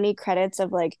so many credits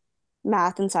of like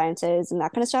math and sciences and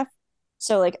that kind of stuff.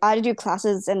 So like I had to do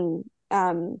classes and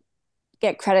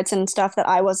get credits and stuff that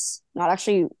I was not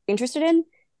actually interested in.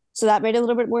 So that made it a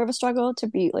little bit more of a struggle to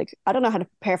be like, I don't know how to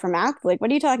prepare for math. Like,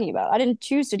 what are you talking about? I didn't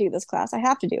choose to do this class. I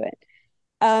have to do it.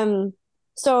 Um,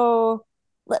 so,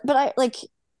 but I like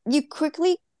you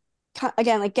quickly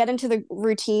again like get into the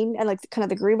routine and like kind of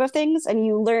the groove of things, and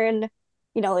you learn,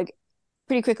 like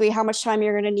pretty quickly how much time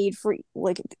you're going to need for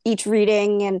like each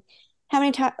reading, and how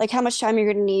much time you're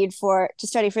going to need for to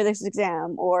study for this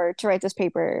exam or to write this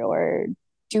paper or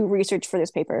do research for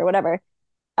this paper or whatever.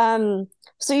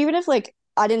 So even if like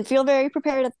I didn't feel very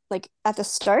prepared at the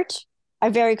start, I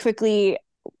very quickly,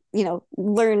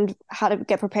 learned how to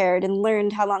get prepared and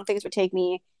learned how long things would take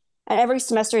me. And every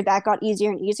semester that got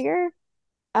easier and easier.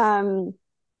 Um,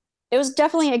 it was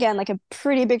definitely again like a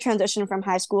pretty big transition from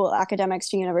high school academics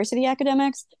to university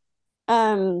academics.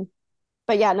 Um,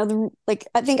 but yeah, no, like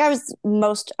I think I was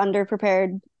most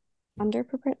unprepared,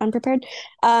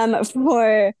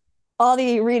 for all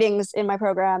the readings in my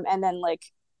program, and then like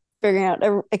figuring out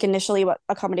like initially what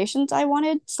accommodations I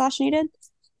wanted slash needed.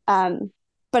 Um,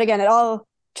 but again, it all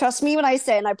trust me when I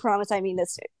say, and I promise I mean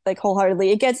this like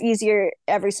wholeheartedly, it gets easier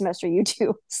every semester you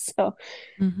do. So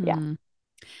yeah. Mm-hmm.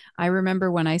 I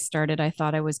remember when I started, I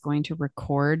thought I was going to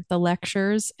record the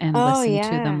lectures and Oh listen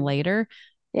to them yeah. later.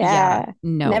 Yeah, Yeah.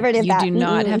 no, Never did you that. do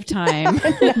not have time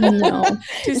No.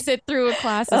 to sit through a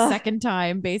class a Ugh, second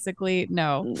time, basically.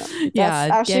 No. no, that's Yeah,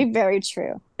 actually very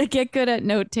true. get good at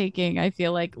note taking. I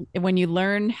feel like when you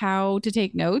learn how to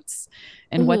take notes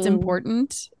and what's Hmm.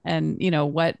 important and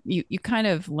what you kind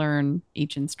of learn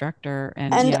each instructor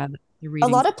and And yeah, the a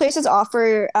lot readings. of places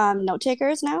offer note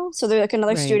takers now. So they're like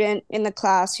another Right. student in the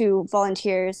class who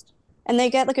volunteers, and they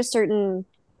get like a certain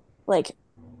like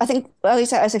I think at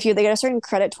least at SFU they get a certain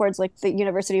credit towards like the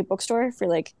university bookstore for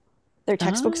like their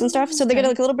textbooks and stuff. Oh, So they get okay.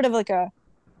 like a little bit of like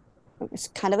it's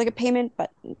kind of like a payment,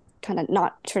 but kind of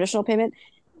not traditional payment.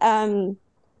 Um,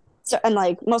 so and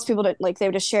like most people don't like they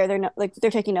would just share their like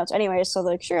they're taking notes anyway. So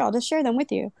like sure, I'll just share them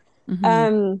with you.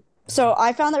 Hmm. So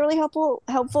I found that really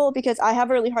helpful because I have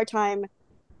a really hard time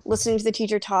listening to the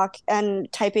teacher talk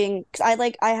and typing because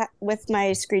with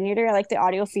my screen reader I like the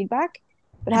audio feedback,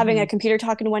 but having Hmm. a computer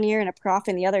talk in one ear and a prof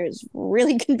in the other is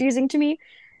really confusing to me.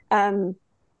 Um,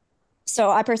 So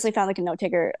I personally found like a note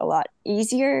taker a lot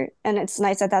easier, and it's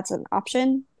nice that that's an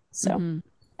option. So, Mhm.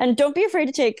 and don't be afraid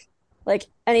to take like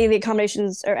any of the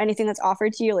accommodations or anything that's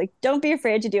offered to you. Like, don't be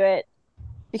afraid to do it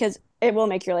because it will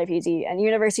make your life easy. And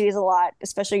university is a lot,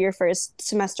 especially your first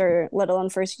semester, let alone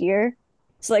first year.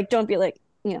 So like, don't be like,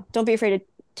 don't be afraid to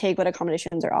take what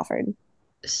accommodations are offered.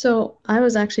 So I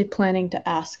was actually planning to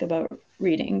ask about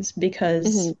readings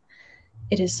because Hmm.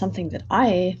 it is something that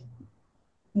I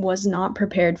was not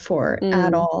prepared for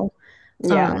at Mm, all.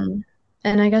 yeah. Um,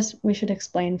 and I guess we should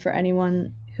explain for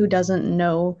anyone who doesn't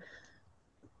know.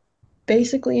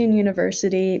 Basically, in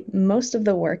university, most of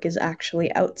the work is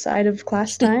actually outside of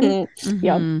class time,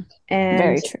 Yep. Mhm. and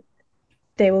Very true.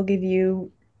 they will give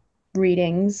you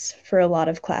readings for a lot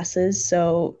of classes.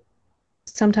 So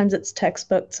sometimes it's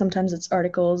textbook, sometimes it's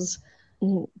articles.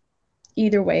 Mhm.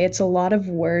 Either way, it's a lot of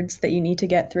words that you need to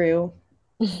get through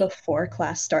before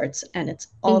class starts, and it's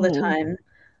all the Mhm. time.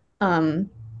 Um,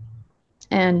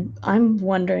 and I'm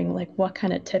wondering, like, what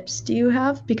kind of tips do you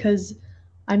have? Because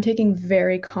I'm taking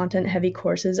very content-heavy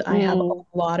courses. I have a Mm,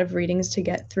 lot of readings to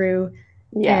get through,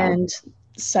 yeah. and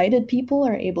sighted people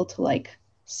are able to like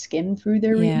skim through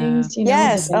their Yeah. readings, you know,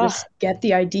 Yes. they Oh, just get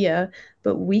the idea,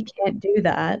 but we can't do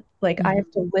that. Like, I have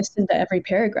Mhm. to listen to every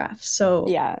paragraph. So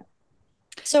yeah.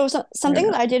 So I don't something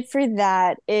that know. I did for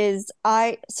that is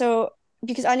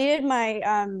because I needed my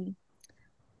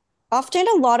often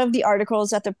a lot of the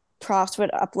articles that the profs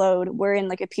would upload were in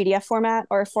like a PDF format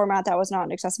or a format that was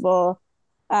not accessible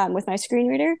with my screen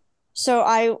reader.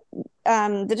 So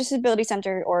the Disability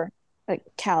Center, or like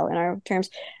Cal in our terms,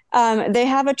 they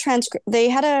have a transcript. They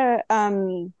had a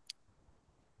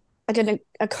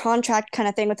contract kind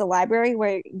of thing with the library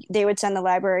where they would send the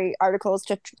library articles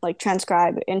to like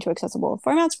transcribe into accessible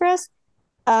formats for us.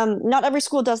 Not every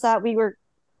school does that. We were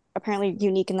apparently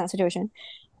unique in that situation.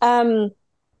 Um,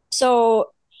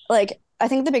 so like I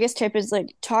think the biggest tip is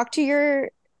like talk to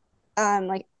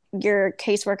like your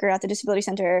caseworker at the disability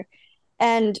center,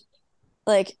 and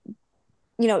like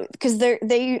because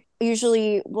they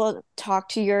usually will talk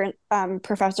to your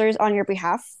professors on your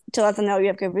behalf to let them know you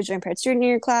have a visually impaired student in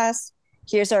your class.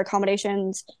 Here's their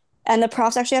accommodations, and the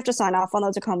profs actually have to sign off on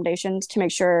those accommodations to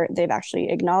make sure they've actually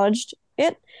acknowledged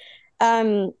it.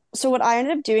 So what I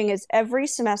ended up doing is every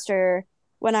semester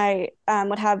when I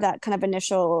would have that kind of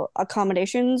initial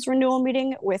accommodations renewal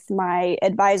meeting with my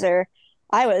advisor,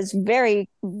 I was very,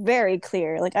 very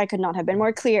clear. Like I could not have been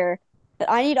more clear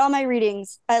that I need all my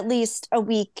readings at least a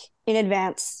week in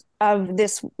advance of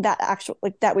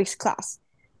that week's class.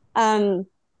 Um,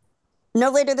 no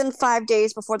later than 5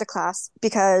 days before the class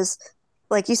because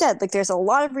like you said, like there's a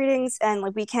lot of readings and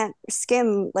like we can't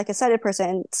skim like a sighted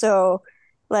person. So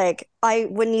like I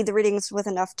would need the readings with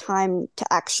enough time to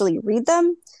actually read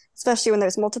them, especially when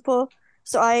there's multiple.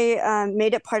 So I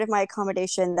made it part of my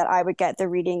accommodation that I would get the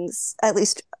readings at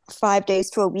least 5 days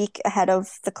to a week ahead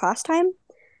of the class time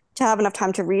to have enough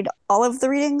time to read all of the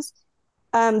readings.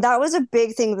 That was a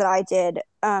big thing that I did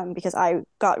because I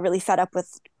got really fed up with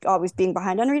always being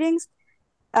behind on readings.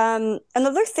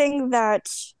 Another thing that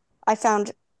I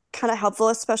found kind of helpful,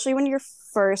 especially when you're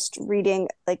first reading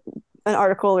like an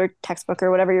article or textbook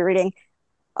or whatever you're reading,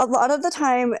 a lot of the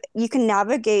time you can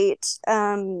navigate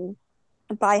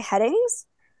by headings.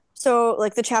 So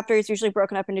like the chapter is usually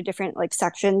broken up into different like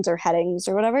sections or headings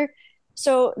or whatever.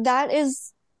 So that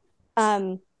is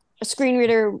um, a screen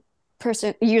reader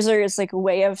user is like a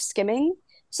way of skimming.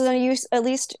 So then you at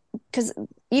least because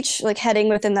each like heading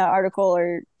within the article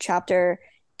or chapter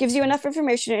gives you enough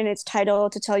information in its title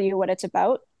to tell you what it's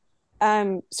about.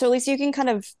 So at least you can kind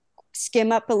of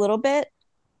skim up a little bit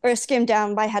or skim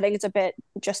down by headings a bit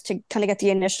just to kind of get the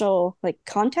initial like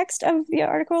context of the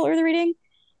article or the reading.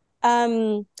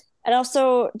 Um, and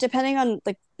also depending on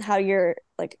like how you're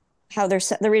like how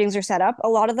the readings are set up, a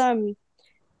lot of them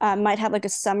might have like a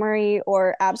summary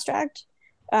or abstract,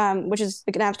 which is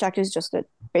like an abstract is just a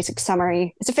basic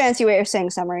summary. It's a fancy way of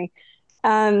saying summary.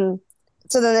 Um,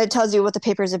 so then it tells you what the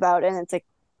paper is about, and it's like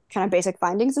kind of basic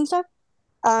findings and stuff.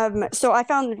 So I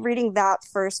found reading that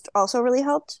first also really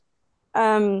helped.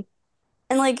 Um,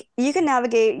 and like you can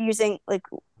navigate using like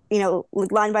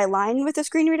like line by line with a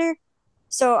screen reader.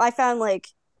 So I found like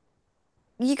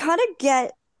you kind of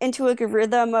get into like a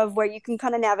rhythm of where you can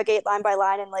kind of navigate line by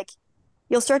line and like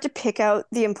you'll start to pick out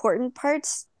the important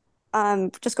parts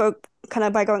just go kind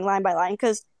of by going line by line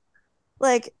because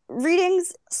like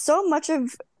readings so much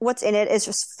of what's in it is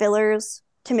just fillers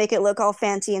to make it look all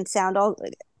fancy and sound all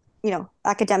like,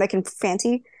 academic and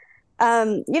fancy.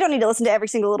 You don't need to listen to every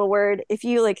single little word. If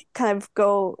you like kind of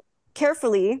go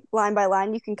carefully line by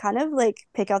line, you can kind of like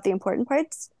pick out the important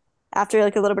parts after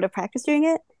like a little bit of practice doing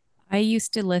it. I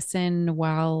used to listen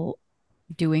while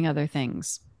doing other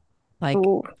things, like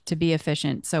Oh, to be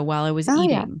efficient. So while I was oh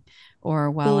yeah. eating, or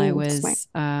while I Smart.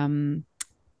 was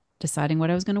deciding what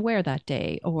I was going to wear that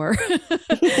day, or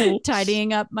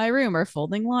tidying up my room, or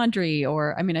folding laundry,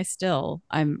 or I mean,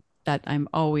 I'm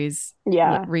always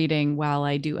Yeah. reading while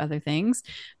I do other things,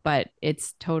 but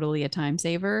it's totally a time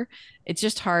saver. It's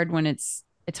just hard when it's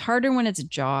harder when it's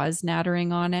jaws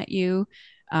nattering on at you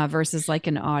versus like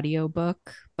an audio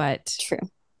book, but True.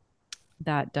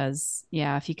 that does,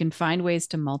 yeah, if you can find ways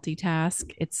to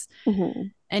multitask, it's, Hmm.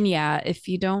 and yeah, if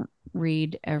you don't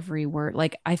read every word,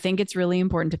 like I think it's really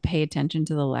important to pay attention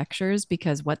to the lectures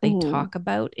because what they Hmm. talk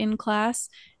about in class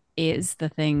is the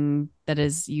thing that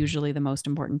is usually the most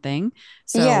important thing.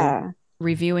 So Yeah.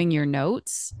 reviewing your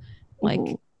notes, Hmm.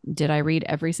 like, did I read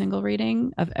every single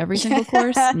reading of every single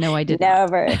course? No, I did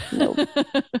not. Never. Nope.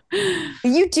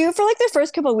 You do for like the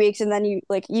first couple of weeks, and then you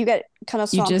get kind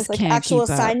of You swamped with just like can't actual keep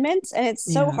up. assignments, and it's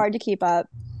so Yeah. hard to keep up.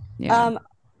 Yeah. Um,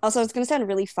 Also, it's gonna sound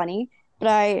really funny, but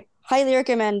I highly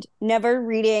recommend never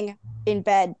reading in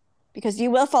bed because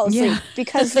you will fall Yeah. asleep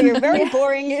because they're very Yeah.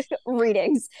 boring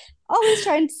readings. Always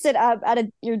try and sit up at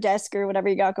your desk or whatever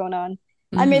you got going on.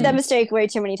 I made that Hmm. mistake way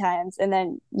too many times, and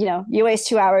then you waste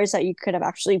 2 hours that you could have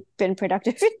actually been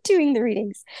productive in doing the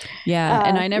readings. Yeah,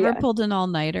 and I never Yeah. pulled an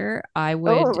all-nighter. I Oh,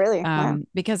 would really? Wow.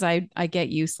 because I get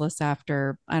useless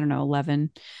after, I don't know,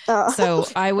 11. Oh, So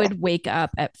I okay. would wake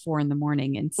up at 4 in the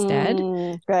morning instead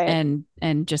Right.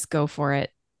 and just go for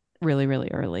it really,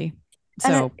 really early.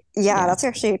 And then, So, yeah, yeah. that's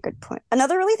actually a good point.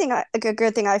 Another really thing, a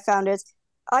good thing I found is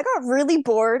I got really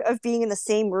bored of being in the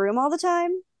same room all the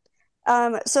time.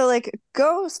 So like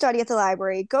go study at the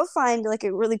library, go find like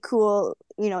a really cool,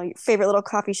 your favorite little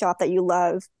coffee shop that you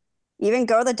love. Even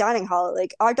go to the dining hall.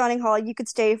 Like our dining hall, you could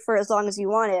stay for as long as you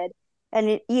wanted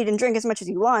and eat and drink as much as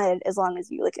you wanted, as long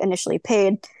as you like initially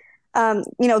paid.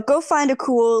 Go find a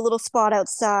cool little spot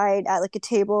outside at like a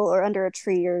table or under a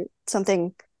tree or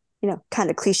something, kind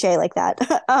of cliche like that.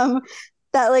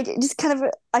 That like just kind of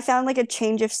I found like a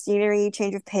change of scenery,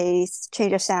 change of pace,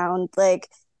 change of sound, like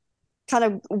kind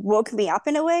of woke me up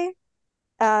in a way.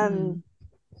 Um, Mm.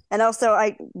 and also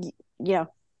you know,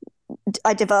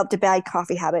 I developed a bad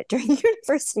coffee habit during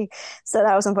university, so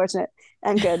that was unfortunate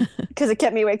and good because it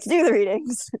kept me awake to do the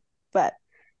readings. But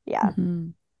yeah,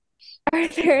 Mhm. Are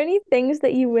there any things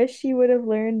that you wish you would have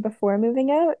learned before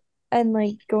moving out and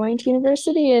like going to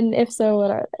university? And if so,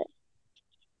 what are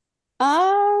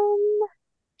um,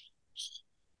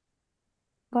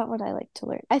 what would I like to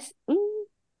learn? I think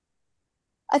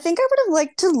I would have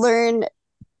liked to learn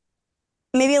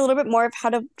maybe a little bit more of how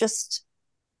to just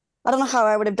I don't know how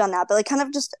I would have done that, but like kind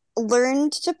of just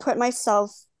learned to put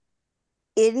myself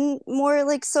in more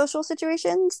like social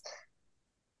situations.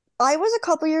 I was a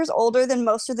couple years older than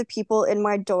most of the people in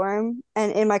my dorm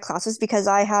and in my classes because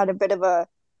I had a bit of a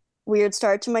weird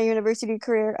start to my university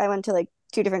career. I went to like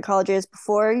two different colleges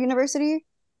before university.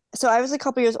 So I was a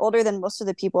couple years older than most of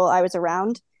the people I was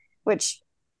around, which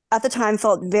at the time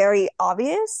felt very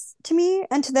obvious to me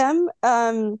and to them.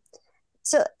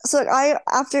 So like, I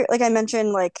after like I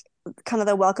mentioned like kind of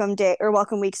the welcome day or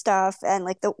welcome week stuff and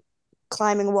like the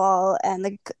climbing wall and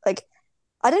like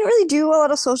I didn't really do a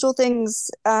lot of social things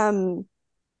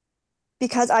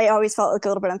because I always felt like a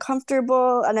little bit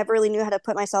uncomfortable. I never really knew how to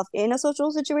put myself in a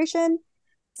social situation.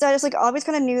 So I just like always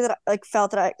kind of knew that like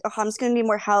felt that I'm just gonna need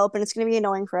more help and it's gonna be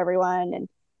annoying for everyone and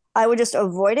I would just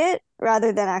avoid it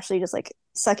rather than actually just like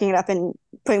sucking it up and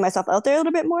putting myself out there a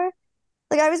little bit more.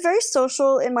 Like I was very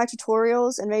social in my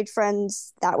tutorials and made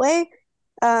friends that way.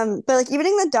 But like even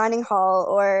in the dining hall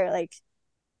or like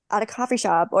at a coffee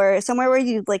shop or somewhere where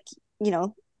you like, you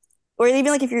know, or even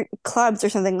like if you're clubs or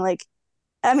something like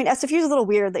I mean SFU is a little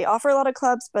weird. They offer a lot of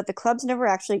clubs, but the clubs never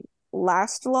actually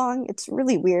last long. It's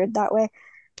really weird that way.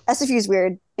 SFU is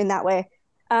weird in that way.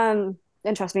 And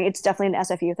trust me, it's definitely an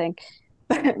SFU thing.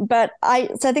 But I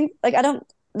think like I don't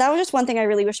that was just one thing I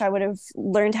really wish I would have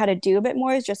learned how to do a bit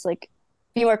more is just like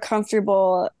be more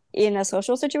comfortable in a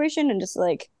social situation and just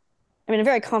like I mean I'm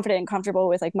very confident and comfortable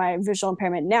with like my visual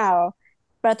impairment now,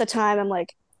 but at the time I'm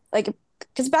like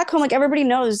because back home like everybody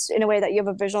knows in a way that you have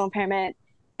a visual impairment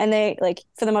and they like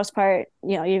for the most part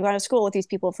you've gone to school with these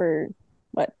people for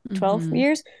what 12 Hmm.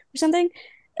 years or something.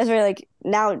 It's very like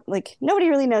now like nobody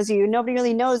really knows you, nobody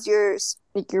really knows your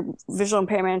visual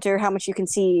impairment or how much you can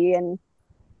see and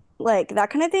like that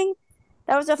kind of thing.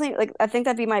 That was definitely like I think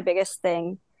that'd be my biggest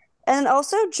thing. And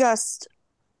also just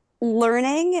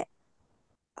learning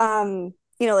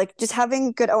like just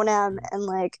having good ONM and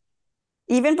like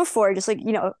even before just like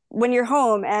when you're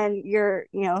home and you're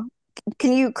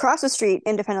can you cross the street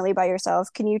independently by yourself,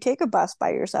 can you take a bus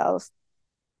by yourself,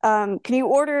 can you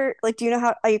order, like, do you know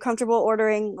how, are you comfortable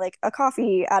ordering like a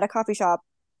coffee at a coffee shop?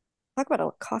 Talk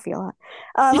about coffee a lot.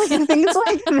 Like things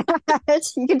like that.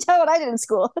 You can tell what I did in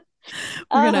school.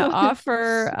 We're going to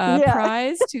offer a yeah.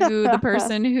 prize to the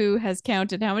person who has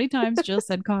counted how many times Jill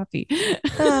said coffee.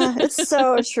 It's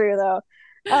so true though.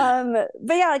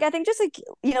 But yeah, like I think just like,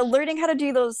 you know, learning how to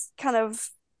do those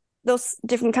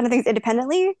different kind of things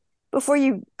independently before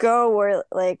you go, or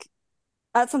like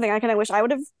that's something I kind of wish I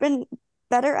would have been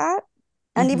better at.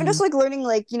 And even just like learning,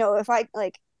 like, you know, if I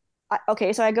like,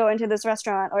 okay, so I go into this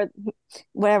restaurant or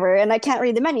whatever, and I can't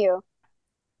read the menu.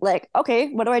 Like,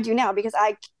 okay, what do I do now? Because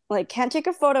I like can't take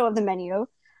a photo of the menu.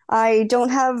 I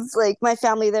don't have like my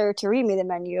family there to read me the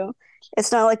menu.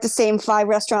 It's not like the same 5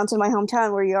 restaurants in my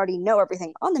hometown where you already know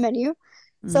everything on the menu.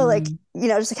 So like, you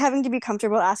know, just like having to be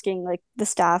comfortable asking like the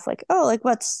staff, like, oh, like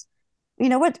what's, you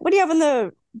know, what do you have in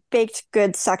the baked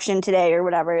goods section today or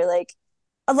whatever? Like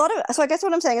so I guess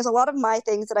what I'm saying is a lot of my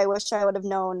things that I wish I would have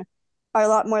known are a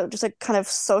lot more just like kind of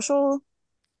social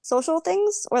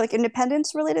things, or like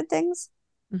independence related things.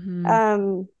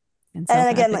 And again, like,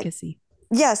 self-efficacy.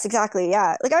 yes, exactly.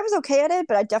 Yeah. Like I was okay at it,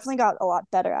 but I definitely got a lot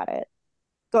better at it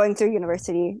going through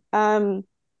university. And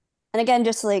again,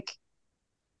 just like,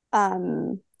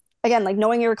 again, like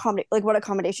knowing your like what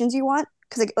accommodations you want.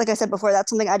 Cause like I said before, that's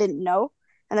something I didn't know.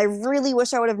 And I really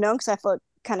wish I would have known, because I felt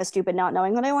kind of stupid not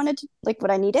knowing what I wanted, like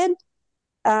what I needed.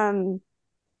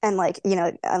 And like, you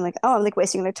know, I'm like, oh, I'm like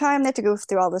wasting their time. They have to go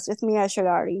through all this with me. I should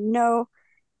already know.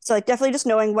 So like definitely just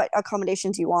knowing what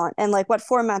accommodations you want and like what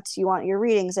formats you want your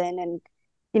readings in. And,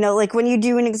 you know, like when you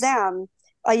do an exam,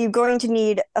 are you going to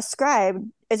need a scribe?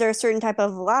 Is there a certain type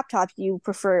of laptop you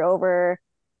prefer over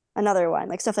another one?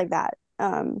 Like stuff like that.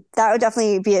 That would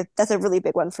definitely that's a really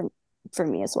big one for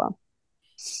me as well.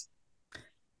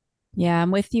 Yeah,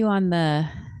 I'm with you on the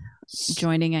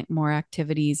joining more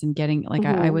activities and getting like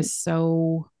I was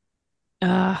so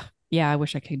I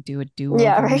wish I could do a do-over,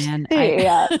 right? man.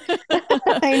 Yeah.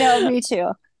 I know, me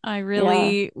too. I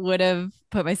really would have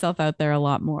put myself out there a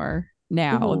lot more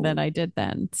now than I did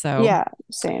then. So yeah,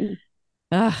 same.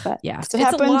 But yeah, it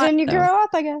happens when you grow up,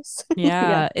 I guess.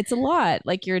 Yeah, it's a lot.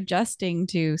 Like you're adjusting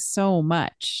to so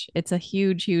much. It's a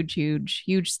huge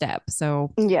step.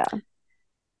 So yeah,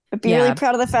 but be really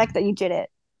proud of the fact that you did it.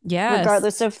 Yeah,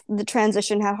 regardless of the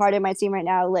transition, how hard it might seem right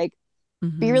now. Like,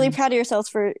 be really proud of yourselves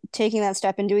for taking that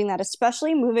step and doing that,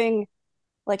 especially moving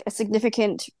like a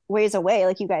significant ways away,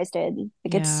 like you guys did.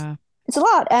 Like it's a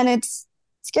lot and it's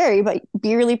scary, but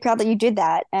be really proud that you did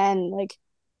that. And like,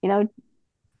 you know,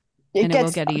 it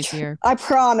will get easier. I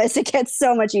promise it gets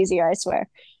so much easier, I swear.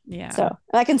 Yeah. So,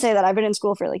 and I can say that I've been in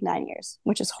school for like 9 years,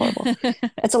 which is horrible.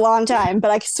 It's a long time, but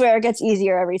I swear it gets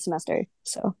easier every semester.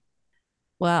 So,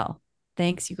 well,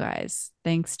 thanks, you guys.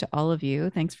 Thanks to all of you.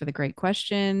 Thanks for the great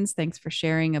questions. Thanks for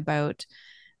sharing about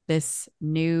this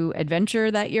new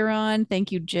adventure that you're on.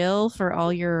 Thank you, Jill, for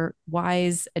all your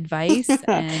wise advice.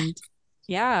 And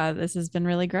yeah, this has been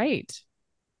really great.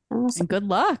 Awesome. And good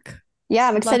luck. Yeah,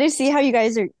 I'm excited to see how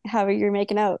you're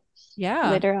making out.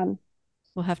 Yeah. Later on.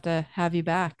 We'll have to have you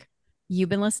back. You've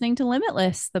been listening to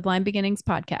Limitless, the Blind Beginnings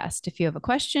podcast. If you have a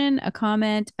question, a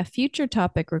comment, a future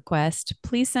topic request,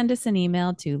 please send us an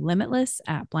email to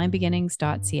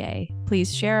limitless@blindbeginnings.ca.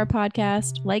 Please share our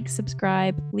podcast, like,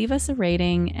 subscribe, leave us a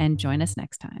rating, and join us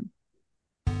next time.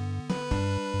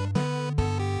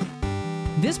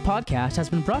 This podcast has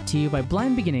been brought to you by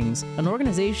Blind Beginnings, an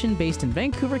organization based in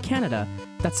Vancouver, Canada,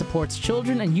 that supports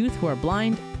children and youth who are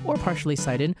blind or partially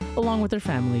sighted, along with their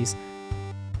families.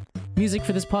 Music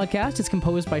for this podcast is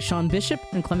composed by Sean Bishop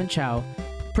and Clement Chow.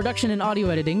 Production and audio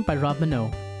editing by Rob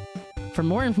Minot. For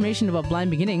more information about Blind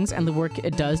Beginnings and the work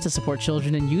it does to support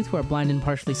children and youth who are blind and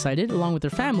partially sighted, along with their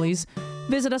families,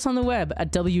 visit us on the web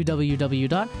at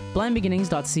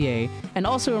www.blindbeginnings.ca, and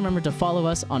also remember to follow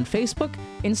us on Facebook,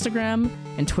 Instagram,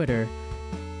 and Twitter.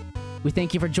 We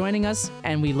thank you for joining us,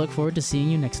 and we look forward to seeing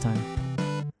you next time.